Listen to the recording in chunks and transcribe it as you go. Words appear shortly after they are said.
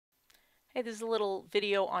Hey, this is a little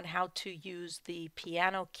video on how to use the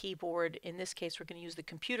piano keyboard. In this case, we're going to use the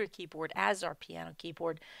computer keyboard as our piano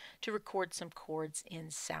keyboard to record some chords in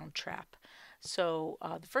Soundtrap. So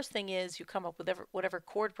the first thing is you come up with whatever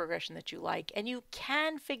chord progression that you like, and you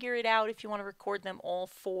can figure it out if you want to record them all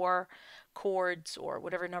 4 chords or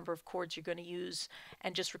whatever number of chords you're going to use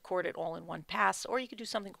and just record it all in one pass. Or you could do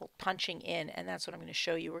something called punching in, and that's what I'm going to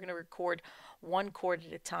show you. We're going to record one chord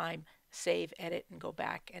at a time, save, edit, and go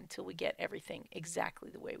back until we get everything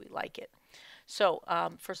exactly the way we like it. So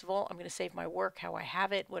first of all, I'm going to save my work how I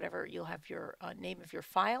have it, whatever. You'll have your name of your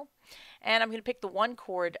file. And I'm going to pick the one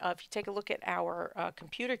chord. If you take a look at our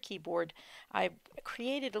computer keyboard, I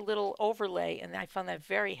created a little overlay, and I found that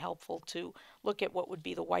very helpful to look at what would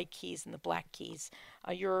be the white keys and the black keys.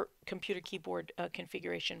 Your computer keyboard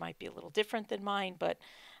configuration might be a little different than mine, but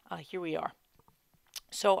here we are.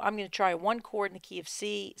 So I'm going to try one chord in the key of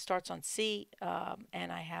C, starts on C,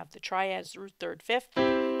 and I have the triads, root, third, fifth,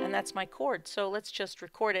 and that's my chord. So let's just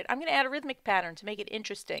record it. I'm going to add a rhythmic pattern to make it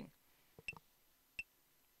interesting.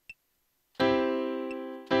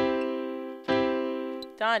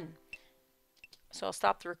 Done. So I'll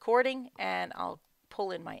stop the recording and I'll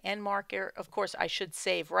pull in my end marker. Of course, I should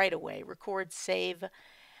save right away. Record, save,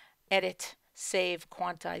 edit, save,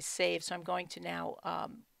 quantize, save. So I'm going to now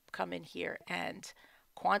come in here and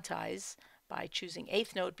quantize by choosing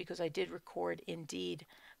eighth note, because I did record indeed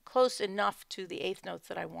close enough to the eighth notes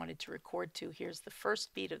that I wanted to record to. Here's the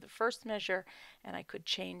first beat of the first measure, and I could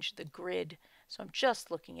change the grid. So I'm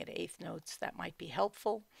just looking at eighth notes. That might be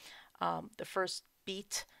helpful. The first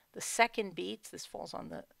beat, the second beat, this falls on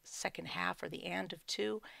the second half or the and of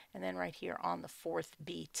 2, and then right here on the fourth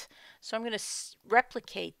beat. So I'm going to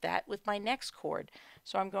replicate that with my next chord.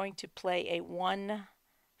 So I'm going to play a 1,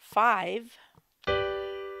 5,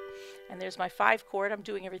 and there's my 5 chord. I'm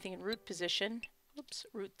doing everything in root position. Oops,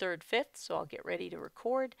 root, third, fifth. So I'll get ready to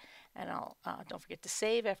record, and I'll don't forget to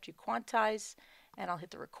save after you quantize, and I'll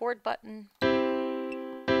hit the record button.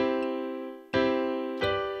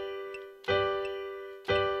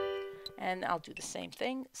 And I'll do the same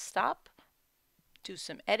thing. Stop, do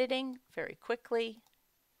some editing very quickly,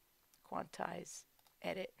 quantize,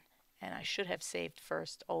 edit, and I should have saved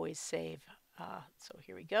first. Always save. So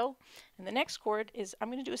here we go. And the next chord is, I'm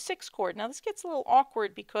going to do a 6 chord. Now this gets a little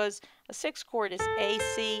awkward because a 6 chord is A,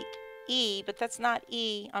 C, E, but that's not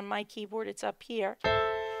E on my keyboard. It's up here.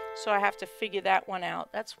 So I have to figure that one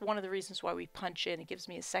out. That's one of the reasons why we punch in. It gives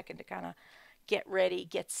me a second to kind of get ready,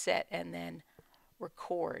 get set, and then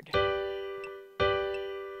record.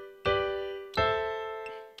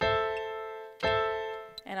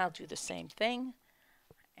 And I'll do the same thing.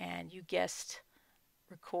 And you guessed,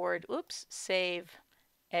 record, oops, save,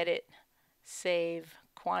 edit, save,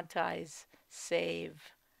 quantize, save,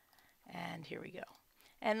 and here we go.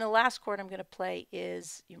 And the last chord I'm going to play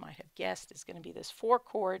is, you might have guessed, is going to be this 4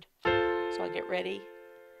 chord. So I'll get ready.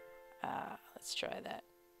 Let's try that.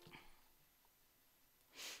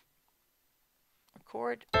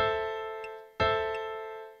 Record.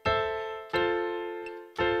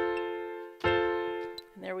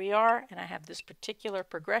 And there we are, and I have this particular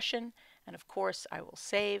progression, and of course I will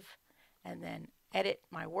save and then edit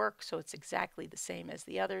my work so it's exactly the same as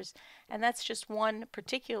the others. And that's just one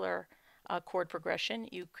particular chord progression.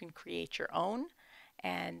 You can create your own,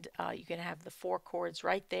 and you can have the 4 chords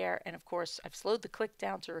right there. And of course I've slowed the click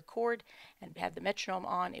down to record and have the metronome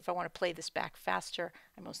on. If I want to play this back faster,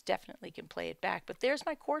 I most definitely can play it back. But there's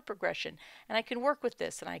my chord progression, and I can work with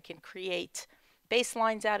this, and I can create bass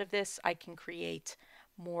lines out of this. I can create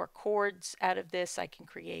more chords out of this. I can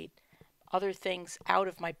create other things out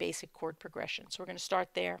of my basic chord progression. So we're going to start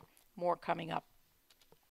there. More coming up.